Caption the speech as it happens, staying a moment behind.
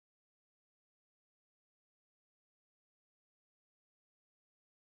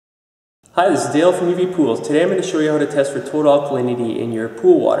Hi, this is Dale from UV Pools. Today I'm going to show you how to test for total alkalinity in your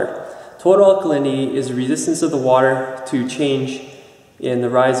pool water. Total alkalinity is the resistance of the water to change in the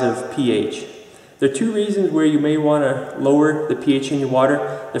rise of pH. There are two reasons where you may want to lower the pH in your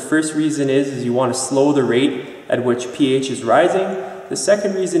water. The first reason is you want to slow the rate at which pH is rising. The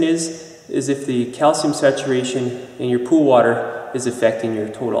second reason is if the calcium saturation in your pool water is affecting your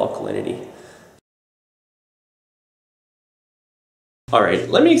total alkalinity. Alright,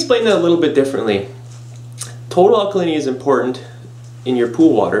 let me explain that a little bit differently. Total alkalinity is important in your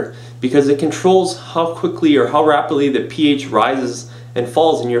pool water because it controls how quickly or how rapidly the pH rises and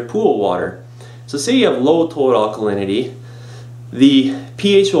falls in your pool water. So say you have low total alkalinity, the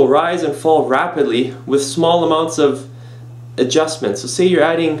pH will rise and fall rapidly with small amounts of adjustments. So say you're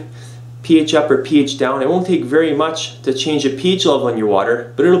adding pH up or pH down, it won't take very much to change the pH level in your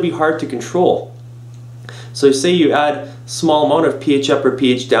water, but it'll be hard to control. So say you add small amount of pH up or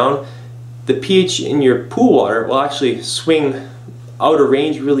pH down, the pH in your pool water will actually swing out of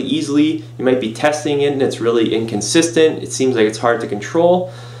range really easily. You might be testing it and it's really inconsistent. It seems like it's hard to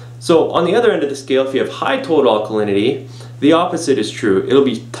control. So on the other end of the scale, if you have high total alkalinity, the opposite is true. It'll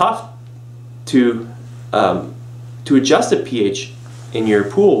be tough to adjust the pH in your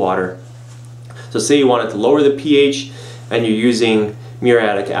pool water. So say you wanted to lower the pH and you're using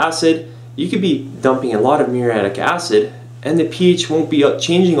muriatic acid, you could be dumping a lot of muriatic acid and the pH won't be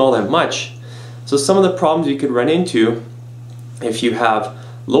changing all that much. So some of the problems you could run into if you have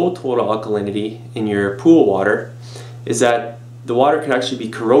low total alkalinity in your pool water is that the water could actually be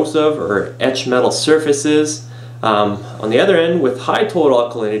corrosive or etch metal surfaces. On the other end, with high total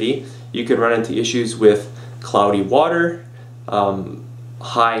alkalinity, you could run into issues with cloudy water,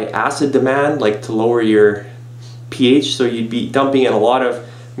 high acid demand, like to lower your pH, so you'd be dumping in a lot of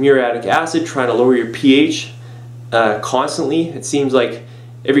muriatic acid trying to lower your pH constantly. It seems like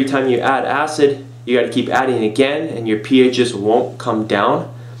every time you add acid you got to keep adding again and your pH just won't come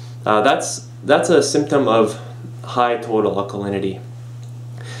down. That's a symptom of high total alkalinity.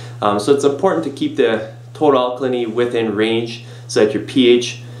 So it's important to keep the total alkalinity within range so that your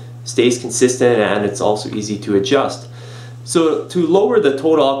pH stays consistent and it's also easy to adjust. So to lower the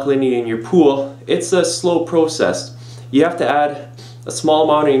total alkalinity in your pool, it's a slow process. You have to add a small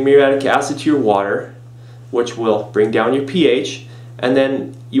amount of muriatic acid to your water, which will bring down your pH, and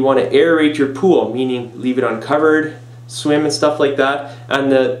then you want to aerate your pool, meaning leave it uncovered, swim and stuff like that,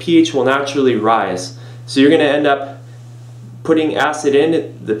 and the pH will naturally rise. So you're going to end up putting acid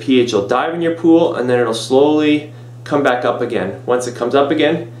in, the pH will dive in your pool, and then it'll slowly come back up again. Once it comes up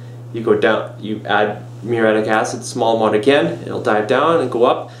again, you go down, you add muriatic acid, small amount again, it'll dive down and go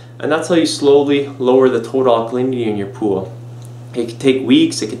up, and that's how you slowly lower the total alkalinity in your pool. It could take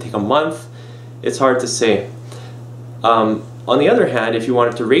weeks, it could take a month, it's hard to say. On the other hand, if you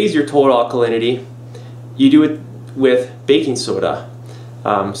wanted to raise your total alkalinity, you do it with baking soda.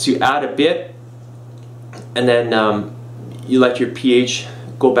 So you add a bit and then you let your pH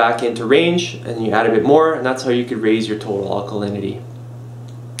go back into range and you add a bit more, and that's how you could raise your total alkalinity.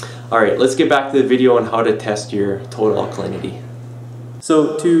 Alright, let's get back to the video on how to test your total alkalinity.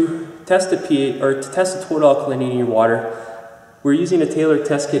 So to test the pH, or to test the total alkalinity in your water, we're using a tailored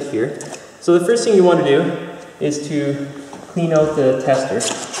test kit here. So the first thing you want to do is to clean out the tester.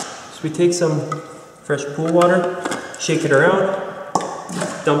 So we take some fresh pool water, shake it around,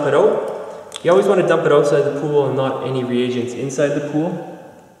 dump it out. You always want to dump it outside the pool and not any reagents inside the pool.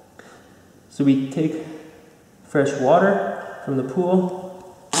 So we take fresh water from the pool,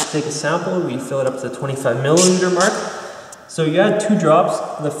 take a sample, we fill it up to the 25 milliliter mark. So you add 2 drops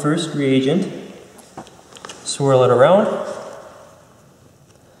of the first reagent, swirl it around.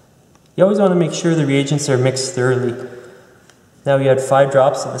 You always want to make sure the reagents are mixed thoroughly. Now you add 5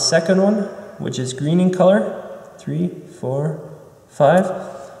 drops of the second one, which is green in color. 3, 4, 5.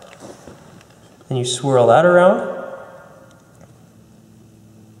 And you swirl that around.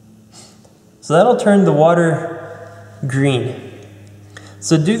 So that'll turn the water green.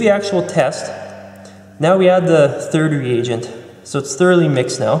 So do the actual test. Now we add the third reagent. So it's thoroughly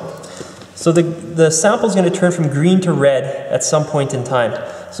mixed now. So the sample is going to turn from green to red at some point in time.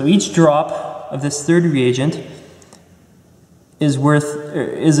 So each drop of this third reagent is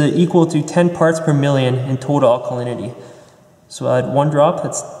equal to 10 parts per million in total alkalinity. So I add 1 drop,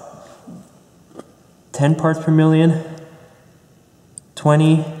 that's 10 parts per million,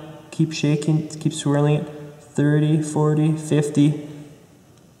 20, keep shaking, keep swirling it, 30, 40, 50,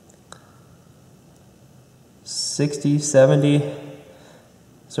 60, 70,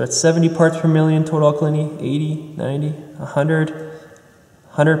 so it's 70 parts per million total alkalinity, 80, 90, 100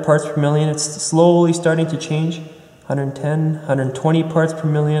 parts per million. It's slowly starting to change. 110, 120 parts per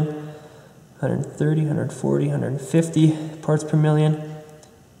million, 130, 140, 150 parts per million,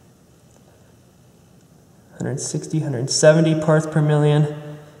 160, 170 parts per million,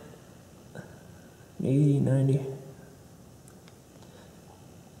 80, 90.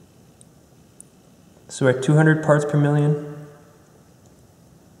 So we're at 200 parts per million,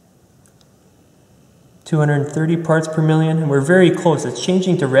 230 parts per million, and we're very close. It's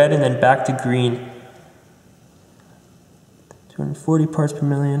changing to red and then back to green. 240 parts per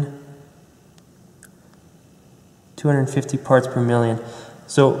million, 250 parts per million.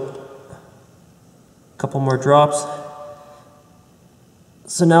 So a couple more drops.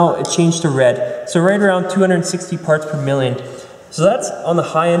 So now it changed to red. So right around 260 parts per million. So that's on the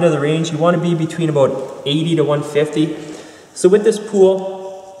high end of the range. You want to be between about 80 to 150. So with this pool,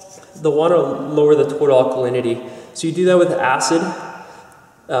 they'll want to lower the total alkalinity. So you do that with acid.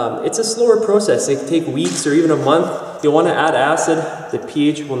 It's a slower process. It can take weeks or even a month. You'll want to add acid. The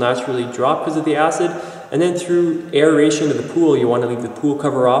pH will naturally drop because of the acid. And then through aeration of the pool, you want to leave the pool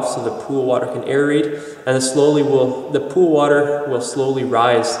cover off so the pool water can aerate. And then the pool water will slowly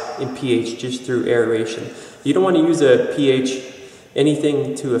rise in pH just through aeration. You don't want to use a pH,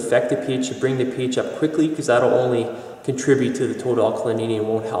 anything to affect the pH, to bring the pH up quickly, because that'll only contribute to the total alkalinity and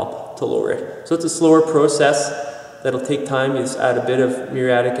won't help to lower it. So it's a slower process that'll take time. You just add a bit of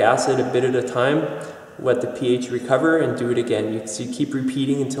muriatic acid a bit at a time, let the pH recover, and do it again. So you keep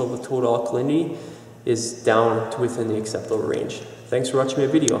repeating until the total alkalinity is down to within the acceptable range. Thanks for watching my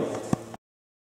video.